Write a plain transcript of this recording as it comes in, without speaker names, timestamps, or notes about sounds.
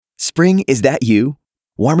Spring, is that you?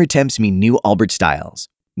 Warmer temps mean new Allbirds styles.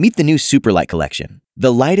 Meet the new Superlight collection,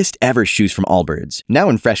 the lightest ever shoes from Allbirds, now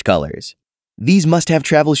in fresh colors. These must-have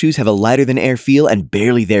travel shoes have a lighter-than-air feel and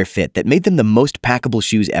barely there fit that made them the most packable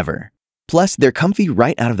shoes ever. Plus, they're comfy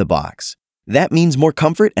right out of the box. That means more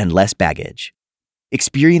comfort and less baggage.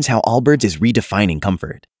 Experience how Allbirds is redefining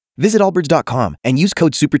comfort. Visit allbirds.com and use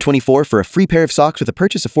code SUPER24 for a free pair of socks with a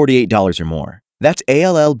purchase of $48 or more. That's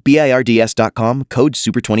ALLBIRDS.com, code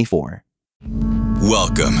SUPER24.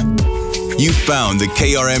 Welcome. You found the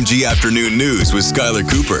KRMG Afternoon News with Skyler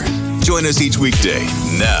Cooper. Join us each weekday,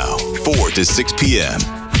 now, 4 to 6 p.m.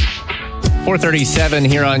 4:37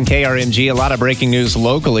 here on KRMG. A lot of breaking news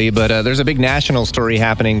locally, but there's a big national story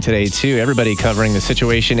happening today, too. Everybody covering the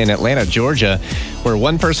situation in Atlanta, Georgia, where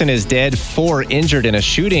one person is dead, 4 injured in a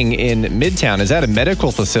shooting in Midtown. Is that a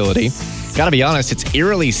medical facility? Got to be honest, it's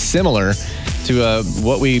eerily similar to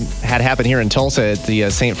what we had happen here in Tulsa at the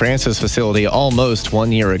St. Francis facility almost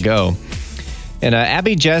 1 year ago. And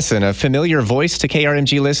Abby Jessen, a familiar voice to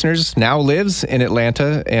KRMG listeners, now lives in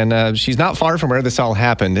Atlanta, and she's not far from where this all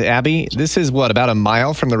happened. Abby, this is about a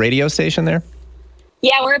mile from the radio station there?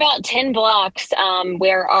 Yeah, we're about 10 blocks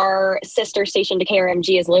where our sister station to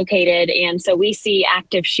KRMG is located. And so we see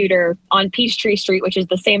active shooter on Peachtree Street, which is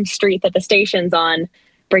the same street that the station's on,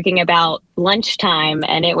 breaking about lunchtime.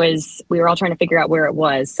 And we were all trying to figure out where it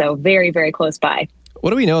was. So very, very close by. What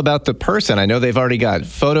do we know about the person? I know they've already got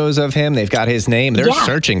photos of him. They've got his name. They're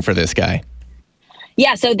searching for this guy.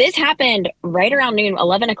 Yeah, so this happened right around noon,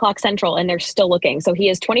 11 o'clock Central, and they're still looking. So he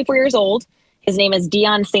is 24 years old. His name is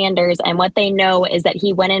Deion Sanders, and what they know is that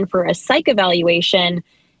he went in for a psych evaluation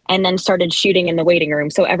and then started shooting in the waiting room.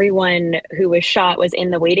 So everyone who was shot was in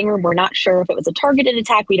the waiting room. We're not sure if it was a targeted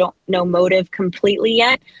attack. We don't know motive completely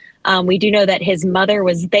yet. We do know that his mother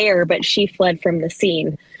was there, but she fled from the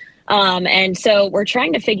scene. And so we're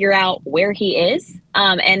trying to figure out where he is.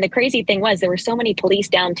 And the crazy thing was there were so many police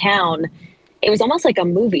downtown. It was almost like a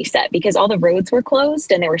movie set because all the roads were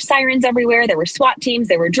closed and there were sirens everywhere. There were SWAT teams,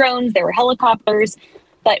 there were drones, there were helicopters.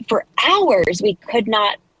 But for hours, we could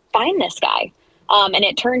not find this guy. And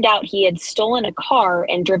it turned out he had stolen a car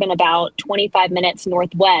and driven about 25 minutes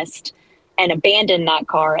northwest and abandoned that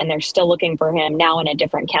car. And they're still looking for him now in a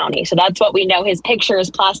different county. So that's what we know. His picture is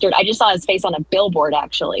plastered. I just saw his face on a billboard,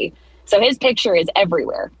 actually. So his picture is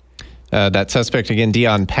everywhere. That suspect, again,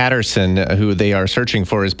 Deion Patterson, who they are searching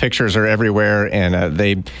for, his pictures are everywhere.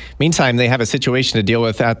 And meantime, they have a situation to deal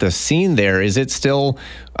with at the scene there. Is it still,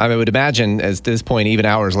 I would imagine at this point, even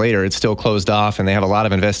hours later, it's still closed off and they have a lot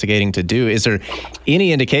of investigating to do. Is there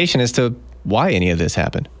any indication as to why any of this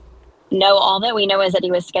happened? No, all that we know is that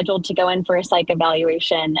he was scheduled to go in for a psych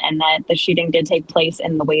evaluation and that the shooting did take place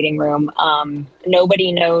in the waiting room.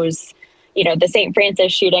 Nobody knows, the St.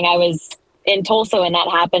 Francis shooting. I was in Tulsa when that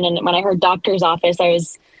happened. And when I heard doctor's office, I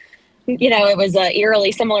was, it was a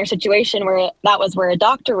eerily similar situation where that was where a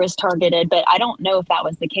doctor was targeted. But I don't know if that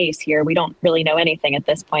was the case here. We don't really know anything at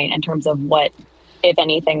this point in terms of what, if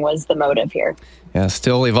anything, was the motive here. Yeah,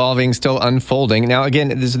 still evolving, still unfolding. Now,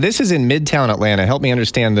 again, this is in Midtown Atlanta. Help me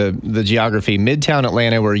understand the geography. Midtown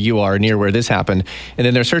Atlanta, where you are, near where this happened. And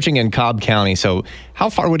then they're searching in Cobb County. So how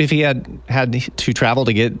far would he had to travel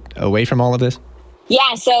to get away from all of this?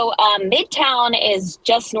 Yeah, so Midtown is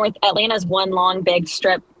just north. Atlanta's one long, big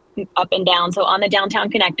strip up and down. So on the downtown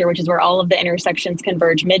connector, which is where all of the intersections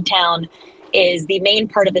converge, Midtown is the main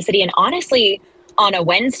part of the city. And honestly, on a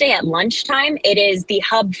Wednesday at lunchtime, it is the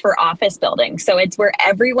hub for office buildings. So it's where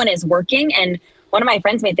everyone is working. And one of my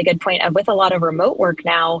friends made the good point of with a lot of remote work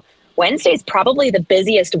now, Wednesday is probably the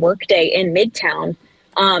busiest work day in Midtown.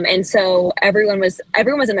 And so everyone was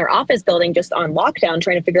in their office building just on lockdown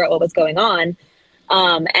trying to figure out what was going on.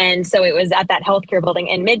 And so it was at that healthcare building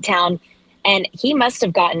in Midtown. And he must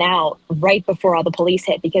have gotten out right before all the police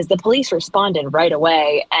hit because the police responded right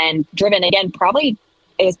away and driven again,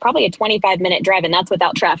 it was probably a 25-minute drive, and that's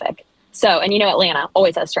without traffic. So, and Atlanta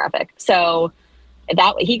always has traffic. So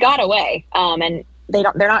that he got away. And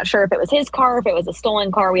they're not sure if it was his car, if it was a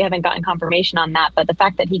stolen car. We haven't gotten confirmation on that. But the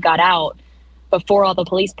fact that he got out before all the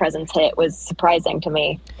police presence hit was surprising to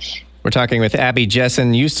me. We're talking with Abby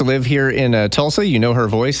Jessen, used to live here in Tulsa. You know her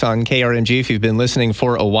voice on KRMG if you've been listening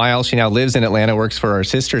for a while. She now lives in Atlanta, works for our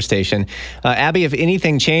sister station. Abby, if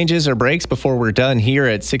anything changes or breaks before we're done here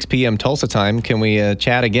at 6 p.m. Tulsa time, can we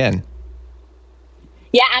chat again?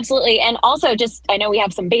 Yeah, absolutely. And also I know we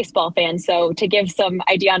have some baseball fans, so to give some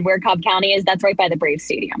idea on where Cobb County is, that's right by the Braves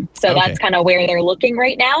Stadium. So That's kind of where they're looking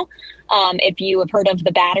right now. If you have heard of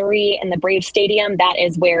the Battery and the Braves Stadium, that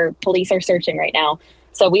is where police are searching right now.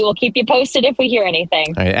 So we will keep you posted if we hear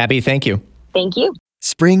anything. All right, Abby, thank you. Thank you.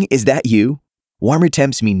 Spring, is that you? Warmer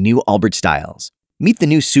temps mean new Allbirds styles. Meet the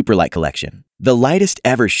new Superlight collection, the lightest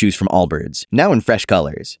ever shoes from Allbirds, now in fresh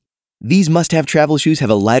colors. These must-have travel shoes have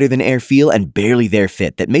a lighter-than-air feel and barely-there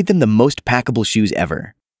fit that made them the most packable shoes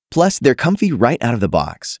ever. Plus, they're comfy right out of the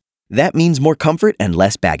box. That means more comfort and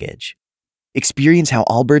less baggage. Experience how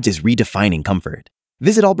Allbirds is redefining comfort.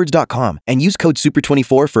 Visit allbirds.com and use code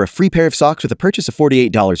SUPER24 for a free pair of socks with a purchase of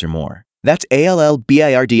 $48 or more. That's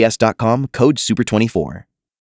ALLBIRDS.com, code SUPER24.